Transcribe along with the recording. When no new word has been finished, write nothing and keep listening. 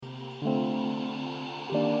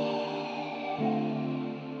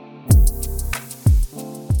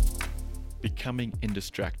becoming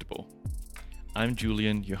indistractable. I'm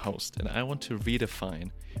Julian, your host, and I want to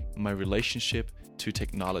redefine my relationship to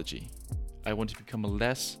technology. I want to become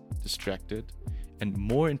less distracted and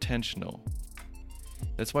more intentional.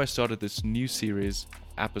 That's why I started this new series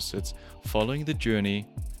of episodes following the journey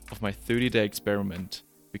of my 30-day experiment,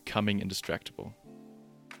 becoming indistractable.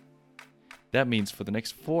 That means for the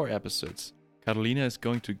next 4 episodes, Carolina is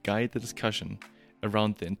going to guide the discussion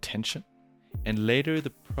around the intention and later the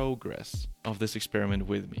progress of this experiment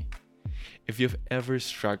with me. If you've ever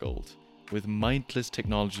struggled with mindless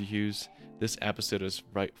technology use, this episode is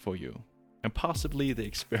right for you, and possibly the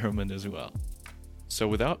experiment as well. So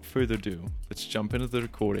without further ado, let's jump into the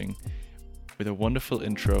recording with a wonderful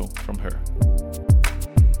intro from her.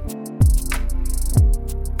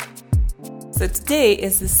 So today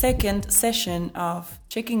is the second session of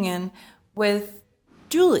checking in with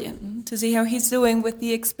Julian to see how he's doing with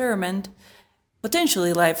the experiment,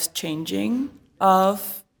 potentially life-changing,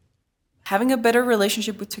 of having a better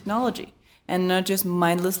relationship with technology and not just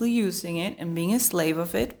mindlessly using it and being a slave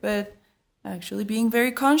of it, but actually being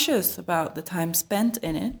very conscious about the time spent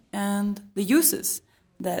in it and the uses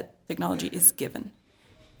that technology is given.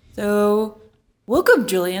 So welcome,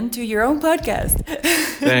 Julian, to your own podcast.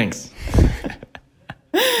 Thanks.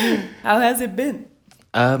 How has it been?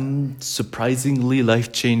 Surprisingly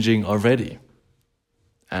life-changing already.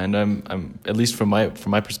 And I'm at least from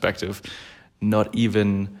my perspective, not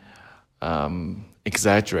even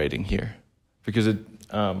exaggerating here, because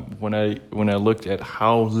when I looked at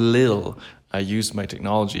how little I used my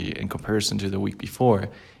technology in comparison to the week before,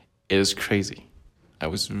 it is crazy. I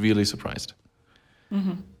was really surprised.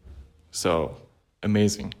 Mm-hmm. So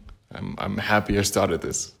amazing. I'm happy I started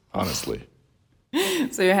this, honestly.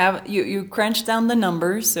 So you crunch down the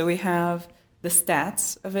numbers. So we have the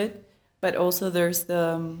stats of it, but also there's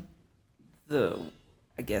the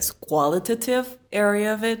I guess qualitative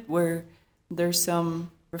area of it where there's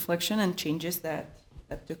some reflection and changes that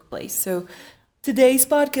took place. So today's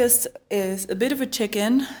podcast is a bit of a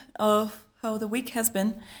check-in of how the week has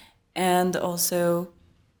been, and also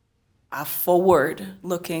a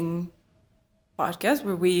forward-looking podcast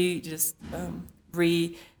where we just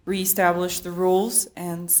reestablish the rules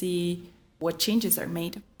and see what changes are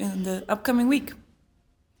made in the upcoming week.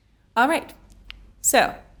 All right.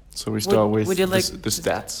 So we start with would you like the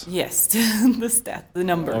stats? Yes, the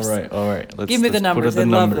numbers. All right. Give me the numbers. I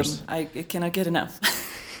love them. I cannot get enough.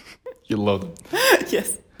 You love them?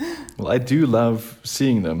 Yes. Well, I do love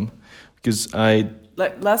seeing them because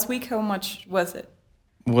last week, how much was it?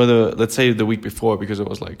 Well, let's say the week before, because it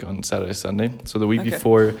was like on Saturday, Sunday. So the week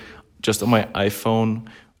before, just on my iPhone,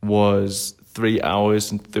 was 3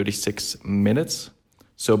 hours and 36 minutes.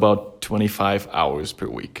 So about 25 hours per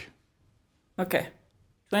week. Okay.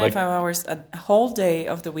 25 hours, a whole day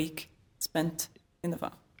of the week spent in the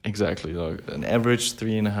phone. Exactly. Like an average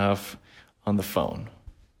 3.5 on the phone.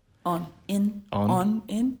 On, in.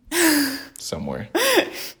 Somewhere. I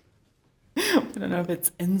don't know if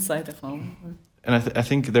it's inside the phone. And I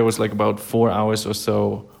think there was like about 4 hours or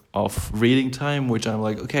so of reading time, which I'm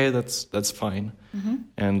like, okay, that's fine. Mm-hmm.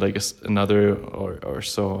 And like another or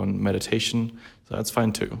so on meditation, so that's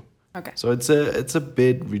fine too. Okay. So it's a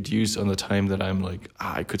bit reduced on the time that I'm like,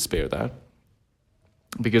 I could spare that.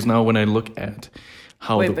 Because now when I look at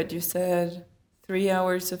how... Wait, but you said 3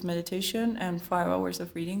 hours of meditation and 5 hours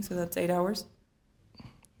of reading, so that's 8 hours?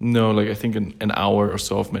 No, like I think an hour or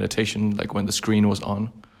so of meditation, like when the screen was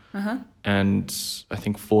on. Uh-huh. And I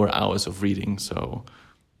think 4 hours of reading, so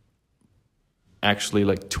actually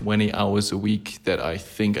like 20 hours a week that I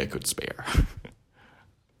think I could spare.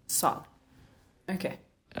 Solid. Okay.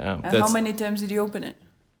 And how many times did you open it?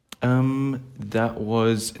 That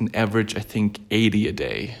was an average, I think, 80 a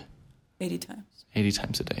day. 80 times? 80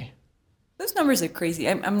 times a day. Those numbers are crazy.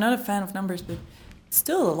 I'm not a fan of numbers, but it's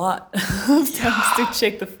still a lot of times to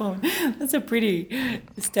check the phone. That's a pretty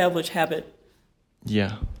established habit.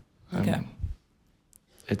 Yeah. Okay.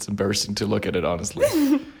 It's embarrassing to look at it, honestly.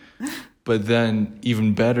 But then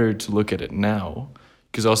even better to look at it now,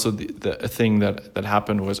 because also the thing that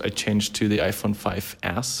happened was I changed to the iPhone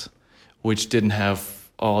 5S, which didn't have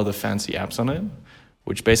all the fancy apps on it,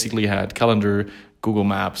 which basically had calendar, Google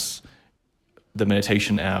Maps, the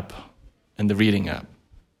meditation app, and the reading app,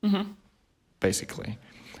 basically.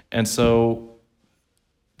 And so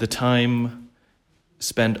the time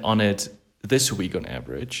spent on it this week on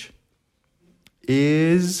average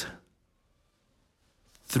is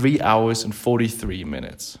 3 hours and 43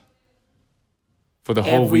 minutes for the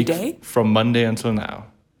whole week day? From Monday until now.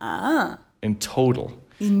 In total.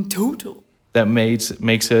 That makes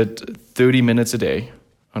it 30 minutes a day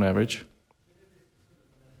on average.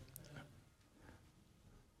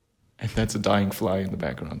 And that's a dying fly in the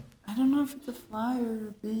background. I don't know if it's a fly or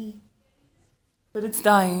a bee, but it's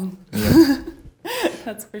dying. Yeah.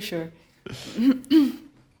 That's for sure.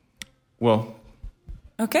 Well,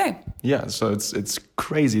 okay. Yeah, so it's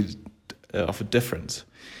crazy of a difference.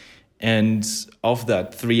 And of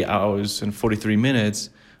that 3 hours and 43 minutes,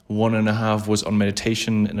 1.5 was on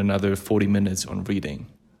meditation and another 40 minutes on reading.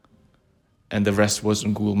 And the rest was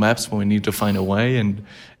on Google Maps when we need to find a way,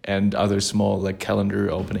 and other small like calendar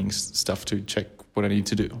opening stuff to check what I need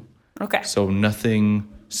to do. Okay. So nothing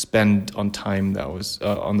spent on time that was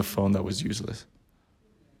on the phone that was useless.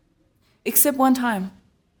 Except one time.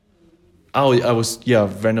 Oh, I was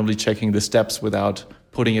randomly checking the steps without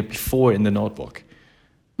putting it before in the notebook.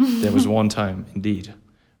 There was one time indeed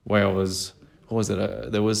where I was, what was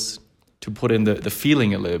it? There was to put in the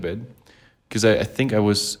feeling a little bit, because I think I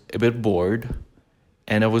was a bit bored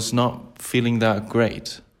and I was not feeling that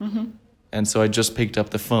great. Mm-hmm. And so I just picked up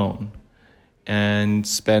the phone and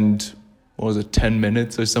spent, 10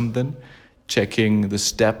 minutes or something, checking the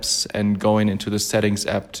steps and going into the settings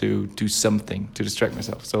app to do something to distract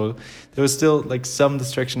myself. So there was still like some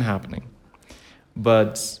distraction happening.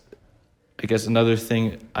 But I guess another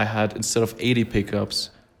thing I had, instead of 80 pickups,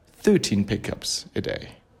 13 pickups a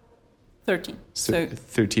day. 13. So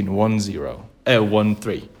 13,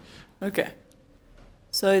 13. Okay.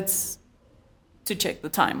 So it's to check the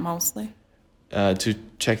time mostly? To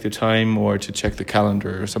check the time or to check the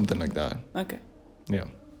calendar or something like that. Okay. Yeah.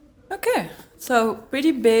 Okay. So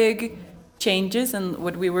pretty big changes. And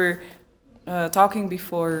what we were talking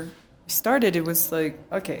before we started, it was like,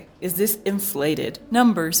 okay, is this inflated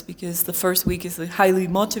numbers? Because the first week is a highly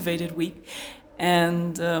motivated week.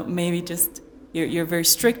 And maybe just you're very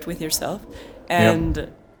strict with yourself. And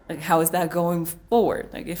like, how is that going forward?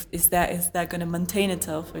 Like, is that going to maintain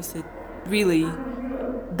itself? Or is it really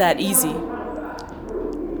that easy?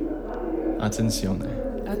 Attenzione.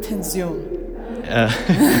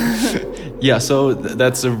 Yeah, so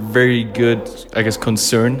that's a very good, I guess,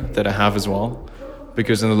 concern that I have as well.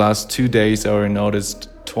 Because in the last 2 days, I already noticed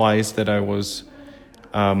twice that I was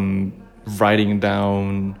writing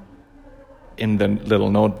down in the little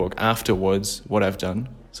notebook afterwards what I've done.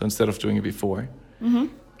 So instead of doing it before. Mm-hmm.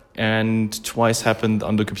 And twice happened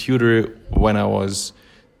on the computer when I was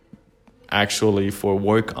actually for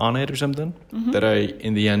work on it or something, mm-hmm. that I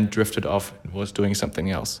in the end drifted off and was doing something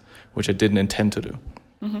else, which I didn't intend to do.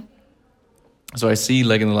 Mm-hmm. So I see,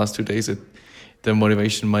 like, in the last 2 days, that the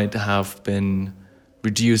motivation might have been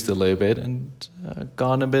reduced a little bit and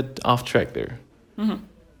gone a bit off track there. Mm-hmm.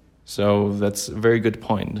 So that's a very good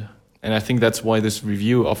point. And I think that's why this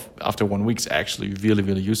review of after 1 week is actually really,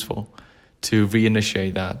 really useful to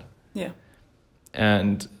reinitiate that. Yeah.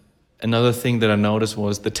 And another thing that I noticed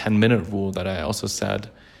was the 10-minute rule that I also said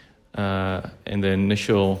in the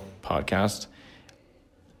initial podcast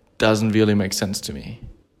doesn't really make sense to me,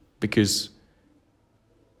 because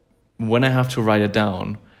when I have to write it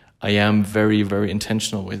down, I am very, very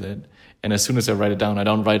intentional with it. And as soon as I write it down, I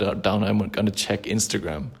don't write it down, I'm going to check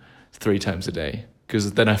Instagram 3 times a day,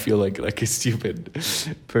 because then I feel like a stupid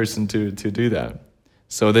person to do that.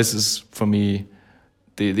 So this is, for me,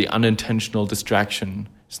 the unintentional distraction.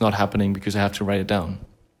 It's not happening because I have to write it down.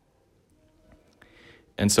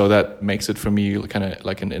 And so that makes it for me kind of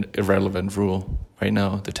like an irrelevant rule right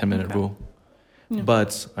now, the 10-minute rule. Yeah.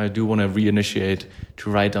 But I do want to reinitiate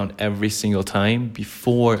to write down every single time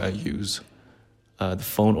before I use the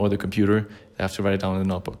phone or the computer. I have to write it down in the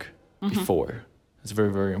notebook before. It's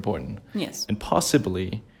very, very important. Yes. And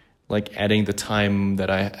possibly like adding the time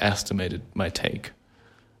that I estimated might take.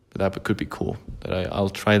 But that could be cool. I'll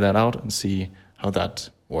try that out and see how that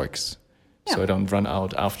works. Yeah. So I don't run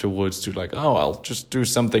out afterwards to like, I'll just do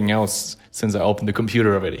something else since I opened the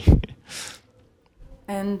computer already.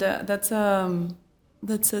 And that's a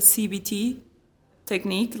CBT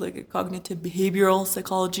technique, like a cognitive behavioral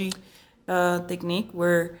psychology technique,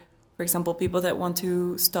 where, for example, people that want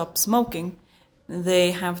to stop smoking,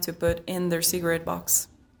 they have to put in their cigarette box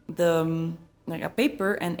like a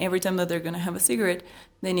paper, and every time that they're going to have a cigarette,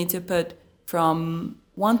 they need to put from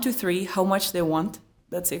 1 to 3 how much they want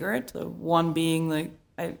that cigarette. So 1 being like,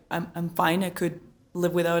 I'm fine, I could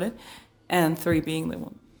live without it, and 3 being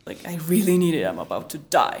like I really need it, I'm about to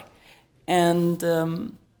die. And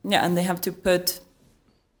and they have to put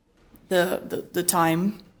the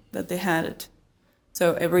time that they had it.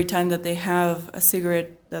 So every time that they have a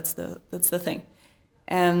cigarette, that's the thing.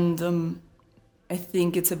 And I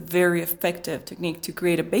think it's a very effective technique to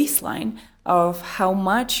create a baseline of how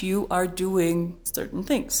much you are doing certain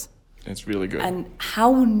things. It's really good. And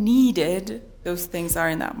how needed those things are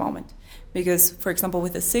in that moment. Because, for example,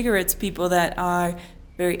 with the cigarettes, people that are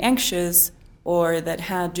very anxious or that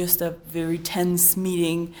had just a very tense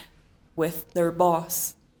meeting with their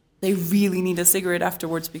boss, they really need a cigarette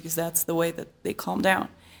afterwards because that's the way that they calm down.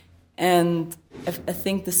 And I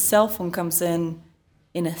think the cell phone comes in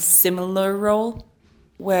a similar role,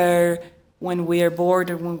 where when we are bored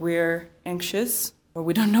or when we're anxious or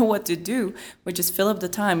we don't know what to do, we just fill up the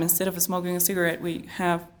time. Instead of smoking a cigarette, we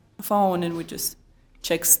have a phone and we just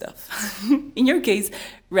check stuff. In your case,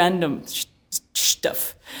 random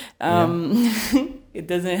stuff. It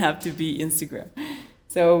doesn't have to be Instagram.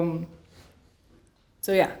 So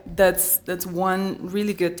yeah, that's one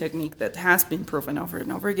really good technique that has been proven over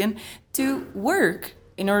and over again to work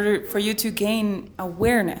in order for you to gain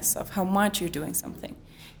awareness of how much you're doing something.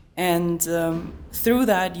 And through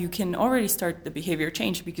that, you can already start the behavior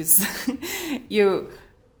change because you're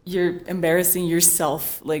embarrassing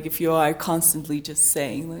yourself. Like if you are constantly just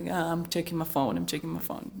saying, like, I'm checking my phone.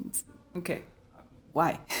 It's, okay,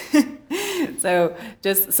 why? So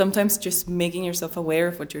sometimes just making yourself aware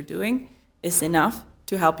of what you're doing is enough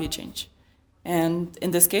to help you change. And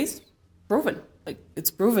in this case, proven. Like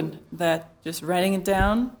it's proven that just writing it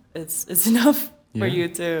down, it's enough for you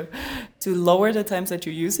to lower the times that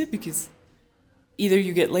you use it, because either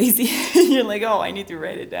you get lazy, you're like, oh, I need to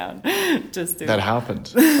write it down. That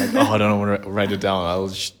happened. Like, oh, I don't want to write it down.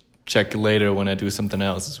 I'll check later when I do something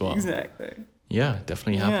else as well. Exactly. Yeah,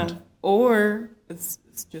 definitely happened. Yeah. Or it's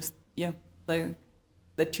just, like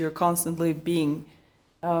that you're constantly being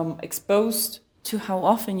exposed to how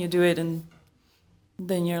often you do it, and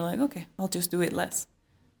then you're like, okay, I'll just do it less.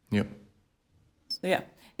 Yep. So yeah,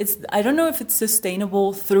 I don't know if it's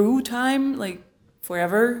sustainable through time, like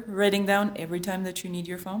forever, writing down every time that you need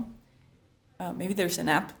your phone. Maybe there's an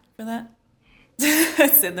app for that. I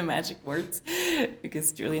said the magic words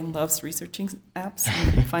because Julian loves researching apps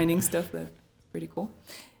and finding stuff that's pretty cool.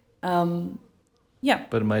 Yeah.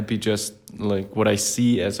 But it might be just like what I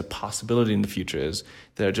see as a possibility in the future is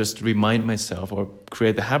that I just remind myself or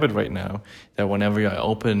create the habit right now that whenever I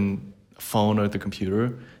open a phone or the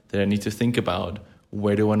computer, that I need to think about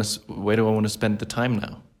where do I want to spend the time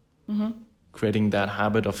now. Mm-hmm. Creating that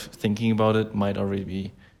habit of thinking about it might already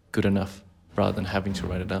be good enough rather than having to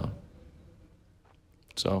write it down.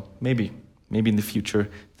 So maybe in the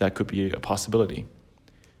future that could be a possibility.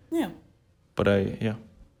 Yeah. But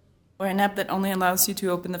Or an app that only allows you to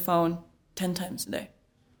open the phone 10 times a day.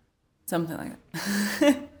 Something like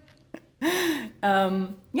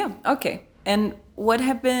that. Yeah, okay. And what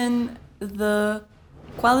have been the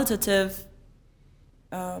qualitative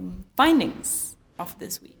findings of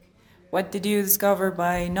this week? What did you discover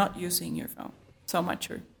by not using your phone so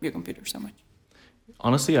much or your computer so much?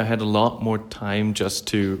 Honestly, I had a lot more time just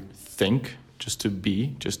to think, just to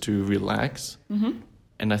be, just to relax. Mm-hmm.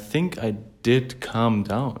 And I think I did calm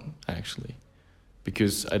down, actually,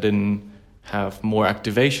 because I didn't have more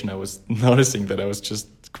activation. I was noticing that I was just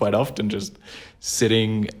quite often just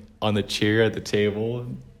sitting on the chair at the table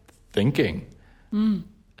thinking.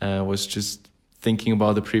 I was just thinking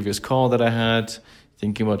about the previous call that I had,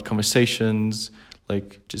 thinking about conversations,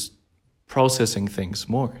 like just processing things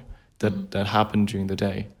more that happened during the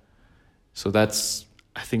day. So that's,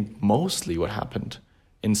 I think, mostly what happened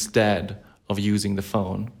instead of using the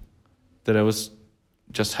phone, that I was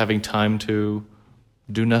just having time to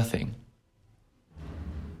do nothing.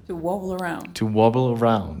 To wobble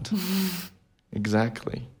around.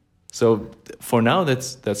 Exactly. So for now,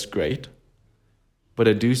 that's great. But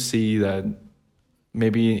I do see that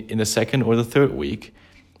maybe in the second or the third week,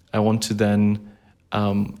 I want to then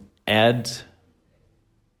add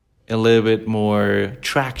a little bit more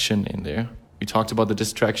traction in there. We talked about the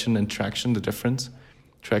distraction and traction, the difference.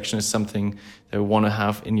 Traction is something that you want to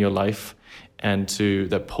have in your life and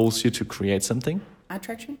that pulls you to create something.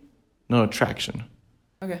 Attraction? No, traction.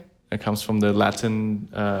 Okay. It comes from the Latin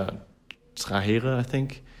trahere, I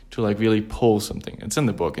think, to like really pull something. It's in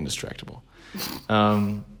the book, Indistractable.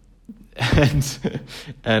 And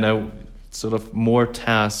I sort of more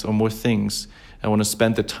tasks or more things. I want to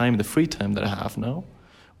spend the free time that I have now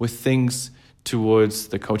with things towards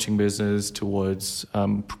the coaching business, towards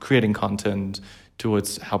creating content,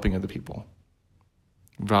 towards helping other people,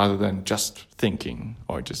 rather than just thinking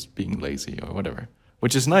or just being lazy or whatever.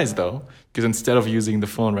 Which is nice though, because instead of using the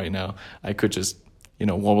phone right now, I could just,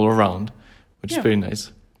 wobble around, which is pretty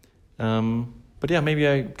nice. But yeah, maybe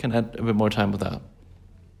I can add a bit more time with that.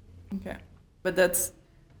 Okay, but that's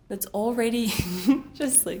already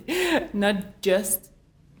just like not just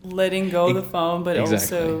letting go of the phone, but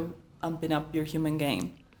also amping up your human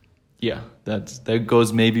game. Yeah, that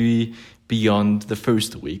goes maybe beyond the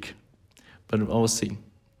first week, but we'll see.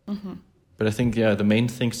 Mm-hmm. But I think, yeah, the main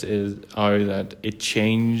things are that it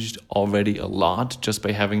changed already a lot just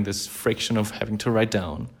by having this friction of having to write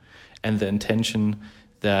down, and the intention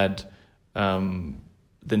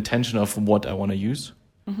of what I want to use.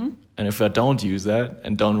 Mm-hmm. And if I don't use that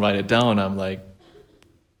and don't write it down, I'm like,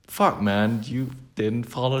 fuck, man, you didn't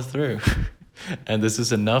follow through. And this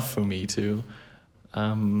is enough for me to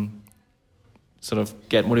sort of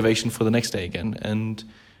get motivation for the next day again and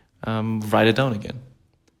write it down again.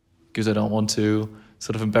 Because I don't want to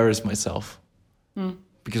sort of embarrass myself. Mm.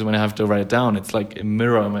 Because when I have to write it down, it's like a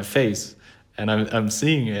mirror in my face. And I'm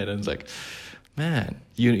seeing it and it's like, man,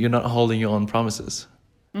 you're not holding your own promises.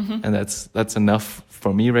 Mm-hmm. And that's enough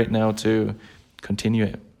for me right now to continue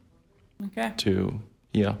it. Okay. To,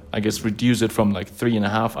 I guess reduce it from like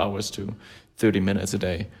 3.5 hours to 30 minutes a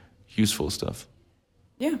day. Useful stuff.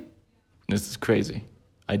 Yeah. This is crazy.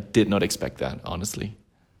 I did not expect that, honestly.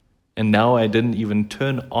 And now I didn't even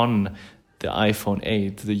turn on the iPhone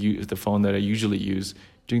 8, the phone that I usually use,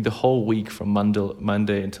 during the whole week from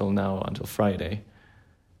Monday until now, until Friday.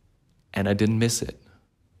 And I didn't miss it.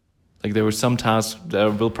 Like there were some tasks that I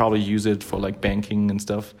will probably use it for like banking and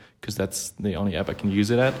stuff, because that's the only app I can use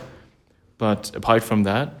it at. But apart from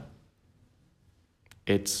that,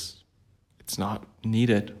 it's not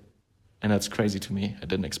needed. And that's crazy to me. I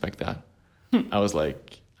didn't expect that. I was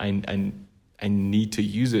like, I need to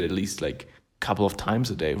use it at least like a couple of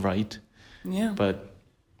times a day, right? Yeah. But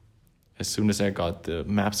as soon as I got the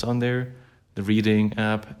maps on there, the reading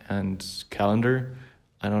app and calendar,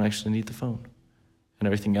 I don't actually need the phone. And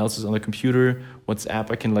everything else is on the computer.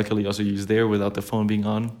 WhatsApp I can luckily also use there without the phone being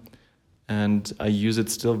on. And I use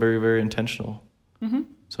it still very, very intentional. Mm-hmm.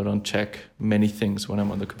 So I don't check many things when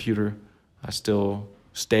I'm on the computer. I still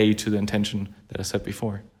stay to the intention that I said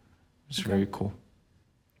before. It's very cool.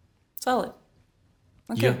 Solid.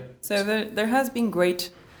 Okay. Yeah. So there has been great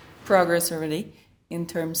progress already in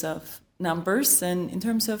terms of numbers and in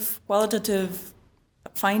terms of qualitative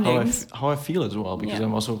findings. How I feel as well, because Yeah.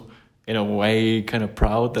 I'm also in a way kind of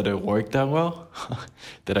proud that it worked that well,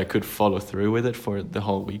 that I could follow through with it for the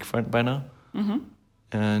whole week by now. Mm-hmm.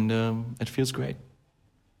 And it feels great.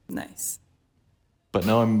 Nice. But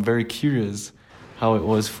now I'm very curious how it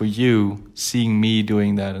was for you seeing me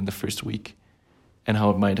doing that in the first week, and how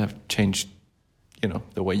it might have changed,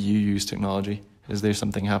 the way you use technology. Is there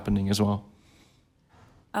something happening as well?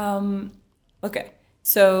 Okay.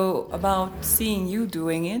 So about seeing you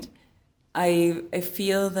doing it, I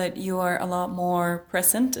feel that you are a lot more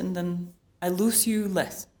present, and then I lose you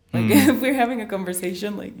less. Like if we're having a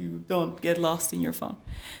conversation, like you don't get lost in your phone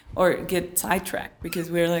or get sidetracked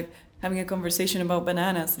because we're like having a conversation about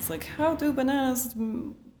bananas. It's like, how do bananas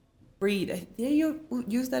breed? Did you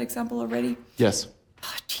use that example already? Yes.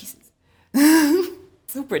 Oh, Jesus.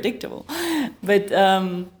 So predictable. But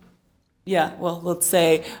well, let's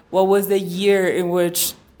say, what was the year in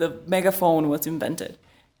which the megaphone was invented?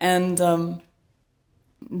 And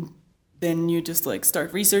then you just like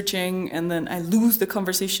start researching, and then I lose the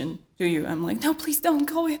conversation to you. I'm like, no, please don't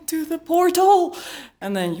go into the portal.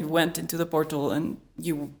 And then you went into the portal, and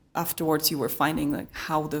afterwards you were finding like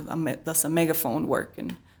how does a megaphone work,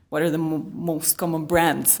 and what are the most common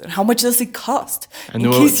brands, and how much does it cost? And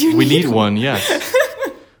we need one, yes.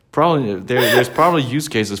 Probably there's probably use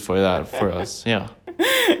cases for that for us, yeah.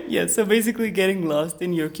 Yeah, so basically getting lost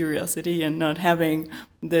in your curiosity and not having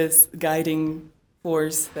this guiding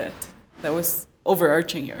force that was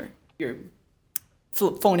overarching your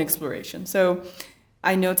phone exploration. So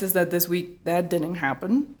I noticed that this week that didn't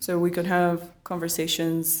happen. So we could have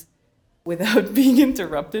conversations without being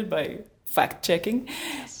interrupted by fact checking.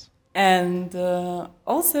 Yes. And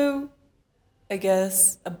also, I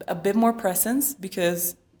guess, a bit more presence,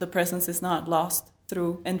 because the presence is not lost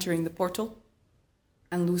through entering the portal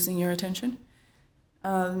and losing your attention.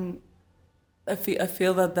 I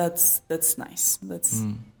feel that's nice.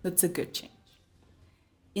 That's a good change.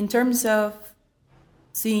 In terms of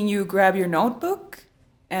seeing you grab your notebook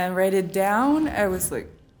and write it down, I was like,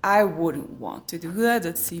 I wouldn't want to do that.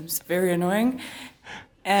 That seems very annoying.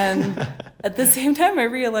 And at the same time, I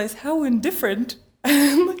realized how indifferent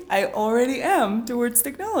I already am towards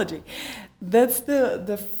technology. That's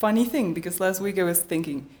the funny thing, because last week I was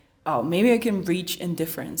thinking, oh, maybe I can reach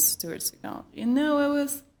indifference towards technology. And now I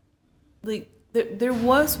was like, there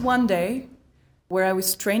was one day where I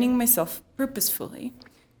was training myself purposefully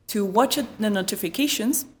to watch the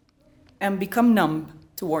notifications and become numb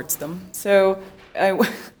towards them. So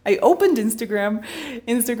I opened Instagram.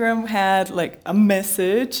 Instagram had like a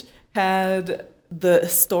message, had the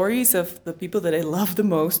stories of the people that I love the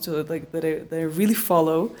most, or like that I really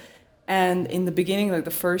follow. And in the beginning, like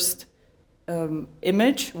the first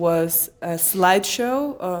image was a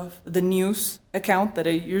slideshow of the news account that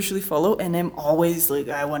I usually follow, and I'm always like,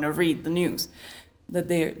 I want to read the news that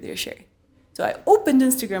they're sharing. So I opened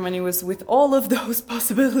Instagram, and it was with all of those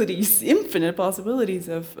possibilities, infinite possibilities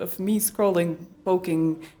of me scrolling,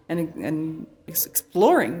 poking, and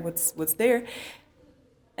exploring what's there.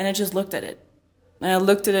 And I just looked at it. And I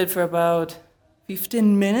looked at it for about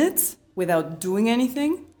 15 minutes without doing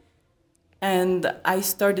anything. And I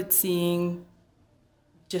started seeing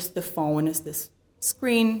just the phone as this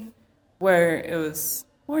screen where it was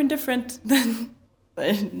more indifferent than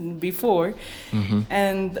before. Mm-hmm.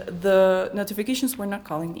 And the notifications were not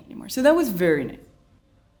calling me anymore. So that was very nice.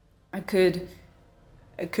 I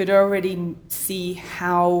could already see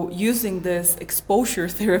how using this exposure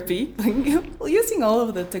therapy, using all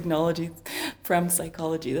of the technology from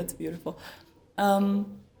psychology, that's beautiful.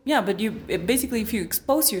 But basically, if you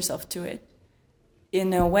expose yourself to it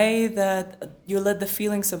in a way that you let the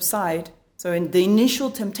feeling subside, so the initial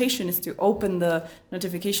temptation is to open the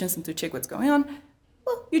notifications and to check what's going on,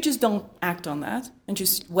 well, you just don't act on that and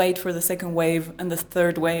just wait for the second wave and the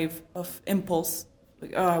third wave of impulse.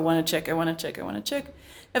 Like, oh, I want to check.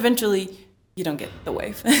 Eventually, you don't get the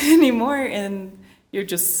wave anymore, and you're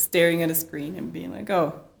just staring at a screen and being like,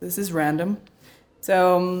 oh, this is random.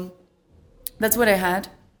 So that's what I had.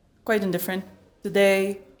 Quite indifferent.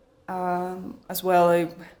 Today, as well, I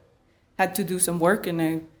had to do some work, and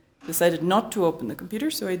I decided not to open the computer,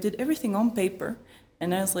 so I did everything on paper.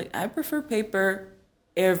 And I was like, I prefer paper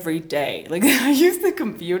every day. Like, I use the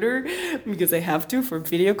computer because I have to for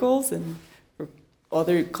video calls and for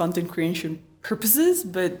other content creation purposes,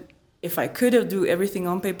 but if I could do everything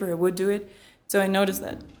on paper, I would do it. So I noticed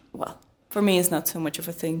that, well, for me, it's not so much of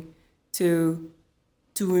a thing to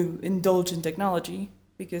indulge in technology,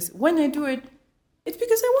 because when I do it, it's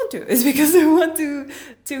because I want to. It's because I want to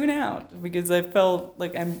tune out, because I felt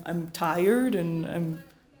like I'm tired and I'm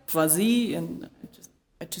fuzzy, and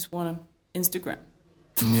I just want to Instagram.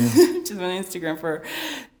 Yeah. Just want to Instagram for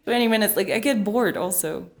 20 minutes. Like, I get bored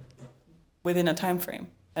also within a time frame.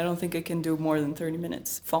 I don't think I can do more than 30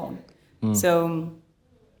 minutes phone. So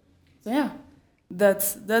yeah,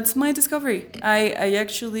 that's my discovery. I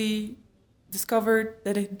actually discovered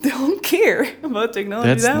that I don't care about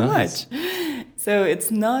technology that much. So it's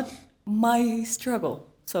not my struggle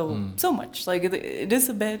so much. Like, it is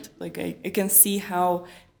a bit, like, I can see how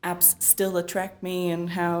apps still attract me, and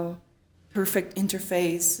how perfect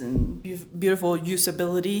interface and beautiful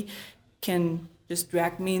usability can just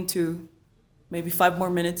drag me into maybe 5 more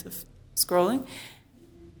minutes of scrolling.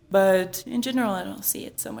 But in general, I don't see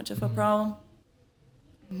it so much of a problem.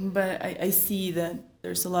 But I see that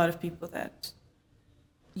there's a lot of people that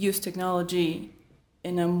use technology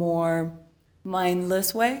in a more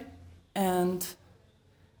mindless way, and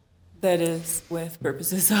that is with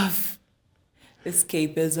purposes of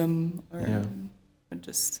escapism or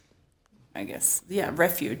just, I guess,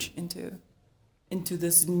 refuge into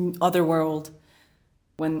this other world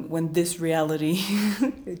when this reality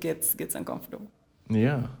gets uncomfortable.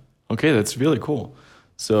 Yeah. Okay, that's really cool.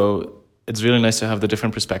 So it's really nice to have the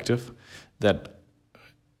different perspective, that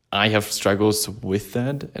I have struggles with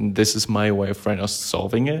that, and this is my way of right now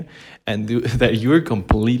solving it, and that you're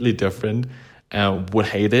completely different and would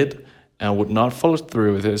hate it and would not follow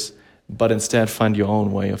through with this, but instead find your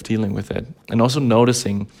own way of dealing with it. And also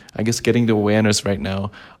noticing, I guess, getting the awareness right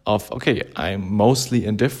now of, okay, I'm mostly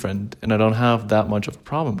indifferent and I don't have that much of a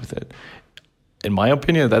problem with it. In my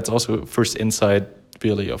opinion, that's also first insight,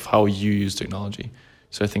 really, of how you use technology.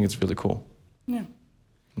 So I think it's really cool. Yeah.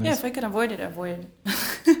 Nice. Yeah, if I can avoid it, I avoid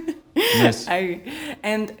it. Nice.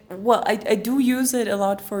 I do use it a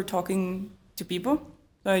lot for talking to people.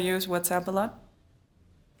 So I use WhatsApp a lot.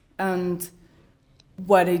 And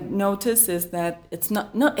what I notice is that it's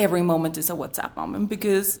not every moment is a WhatsApp moment,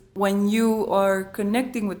 because when you are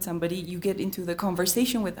connecting with somebody, you get into the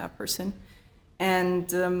conversation with that person,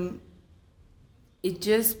 and it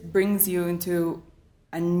just brings you into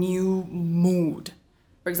a new mood.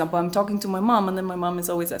 For example, I'm talking to my mom, and then my mom is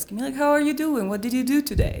always asking me, like, how are you doing? What did you do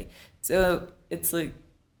today? So it's like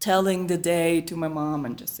telling the day to my mom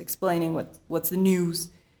and just explaining what's the news.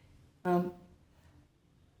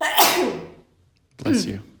 Bless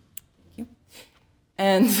you. Thank you.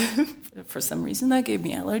 And for some reason, that gave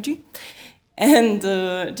me allergy. And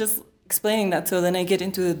just explaining that, so then I get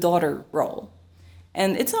into the daughter role.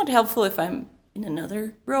 And it's not helpful if I'm in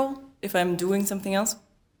another role, if I'm doing something else.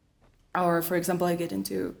 Or, for example, I get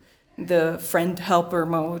into the friend-helper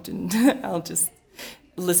mode, and I'll just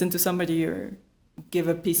listen to somebody or give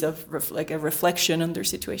a piece of a reflection on their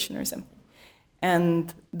situation or something.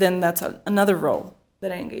 And then that's another role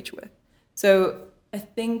that I engage with. So I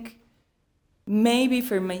think maybe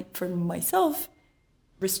for myself,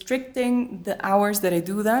 restricting the hours that I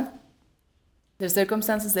do that, the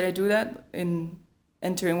circumstances that I do that in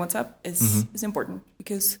entering WhatsApp is important,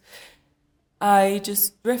 because I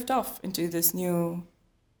just drift off into this new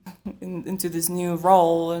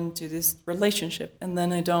role, into this relationship, and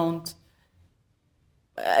then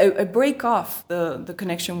I break off the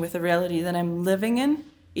connection with the reality that I'm living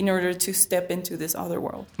in order to step into this other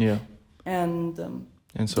world. Yeah. And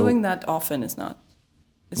So doing that often is not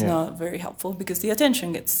very helpful, because the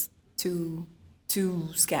attention gets too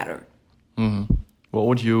scattered. Mm-hmm. What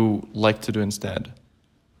would you like to do instead?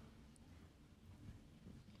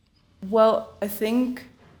 Well, I think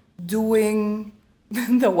doing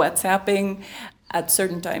the WhatsApping at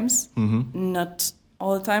certain times, not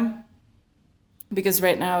all the time. Because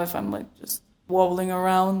right now, if I'm like just wobbling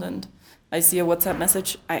around and I see a WhatsApp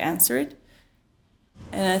message, I answer it.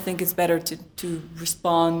 And I think it's better to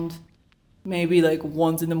respond maybe like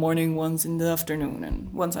once in the morning, once in the afternoon,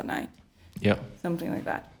 and once at night. Yeah. Something like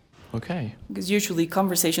that. Okay. Because usually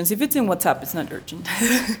conversations, if it's in WhatsApp, it's not urgent.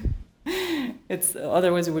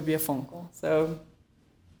 Otherwise it would be a phone call. So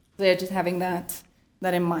yeah, just having that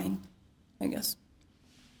in mind, I guess.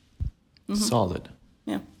 Solid.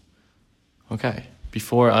 Yeah. Okay.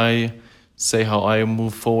 Before I say how I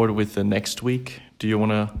move forward with the next week, do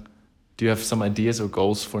you have some ideas or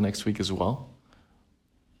goals for next week as well?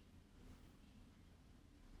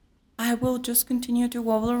 I will just continue to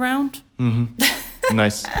wobble around.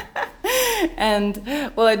 Nice. And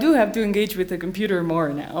well, I do have to engage with the computer more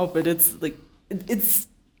now, but it's like it's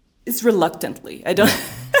reluctantly. I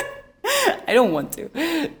don't want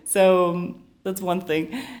to. So that's one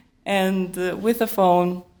thing. And with the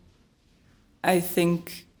phone, I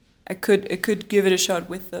think I could give it a shot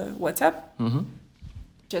with the WhatsApp.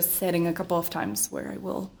 Just setting a couple of times where I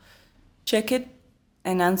will check it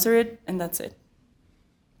and answer it, and that's it.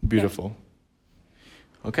 Beautiful.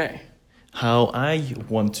 Yeah. Okay. How I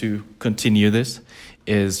want to continue this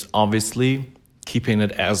is obviously keeping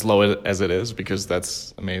it as low as it is, because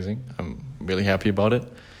that's amazing. I'm really happy about it.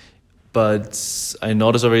 But I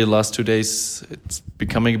noticed already the last 2 days it's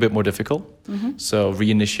becoming a bit more difficult. So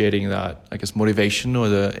reinitiating that, I guess, motivation or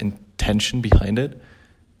the intention behind it.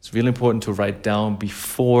 It's really important to write down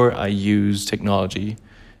before I use technology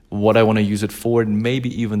what I want to use it for, and maybe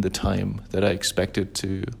even the time that I expect it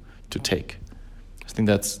to take. I think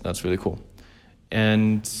that's really cool.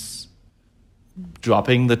 And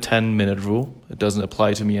dropping the 10-minute rule, it doesn't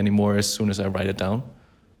apply to me anymore as soon as I write it down.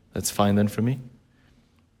 That's fine then for me.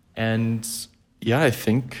 And yeah, I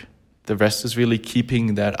think the rest is really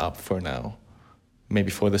keeping that up for now. Maybe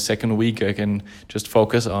for the second week, I can just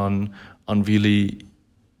focus on really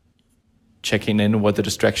checking in what the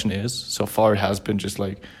distraction is. So far, it has been just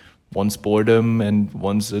like once boredom and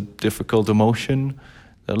once a difficult emotion.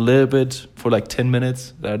 A little bit for like 10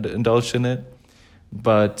 minutes that I indulged in it.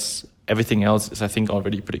 But everything else is, I think,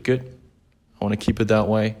 already pretty good. I want to keep it that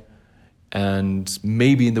way. And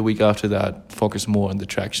maybe in the week after that, focus more on the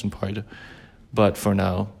traction part. But for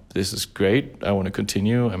now, this is great. I want to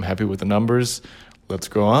continue. I'm happy with the numbers. Let's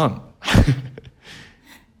go on.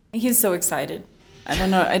 He's so excited. I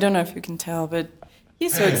don't know if you can tell, but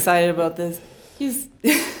he's so excited about this. He's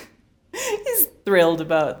thrilled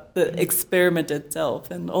about the experiment itself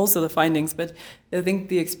and also the findings, but I think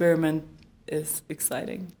the experiment is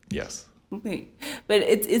exciting. Yes. Okay. But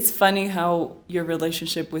it's funny how your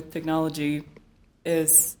relationship with technology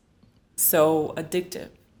is so addictive.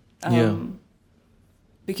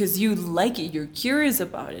 Because you like it, you're curious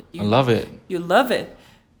about it. I love it. You love it.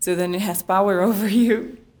 So then it has power over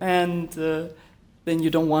you, and then you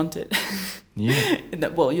don't want it. Yeah.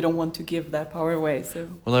 You don't want to give that power away. So.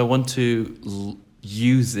 Well, I want to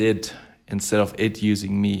use it instead of it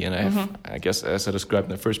using me. And I guess, as I described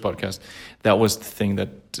in the first podcast, that was the thing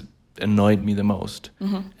that annoyed me the most.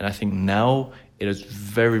 And I think now it is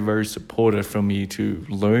very, very supportive for me to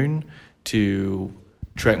learn, to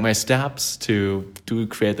track my steps, to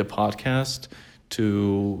create the podcast,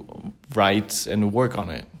 to write and work on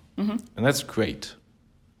it. And that's great.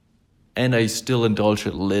 And I still indulge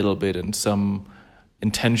a little bit in some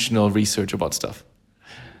intentional research about stuff.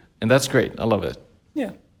 And that's great. I love it.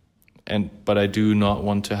 Yeah. But I do not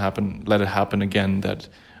want to let it happen again, that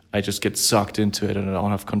I just get sucked into it and I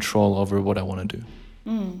don't have control over what I want to do.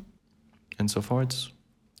 And so far, it's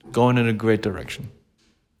going in a great direction.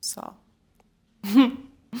 So.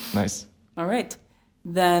 Nice. All right.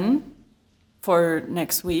 Then, for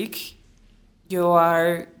next week, you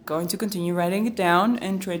are going to continue writing it down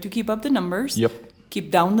and try to keep up the numbers. Yep. Keep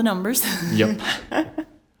down the numbers. Yep.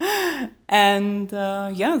 and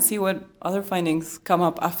see what other findings come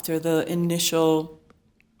up after the initial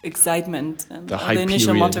excitement and The the hype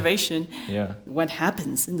initial period. motivation. Yeah, What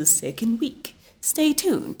happens in the second week? Stay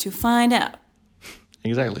tuned to find out.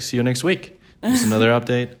 exactly. See you next week. There's another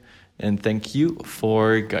update. And thank you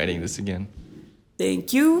for guiding this again.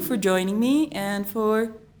 Thank you for joining me and for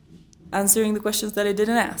answering the questions that I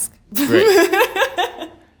didn't ask. Great.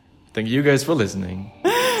 Thank you guys for listening.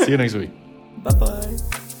 See you next week.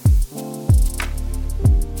 Bye-bye.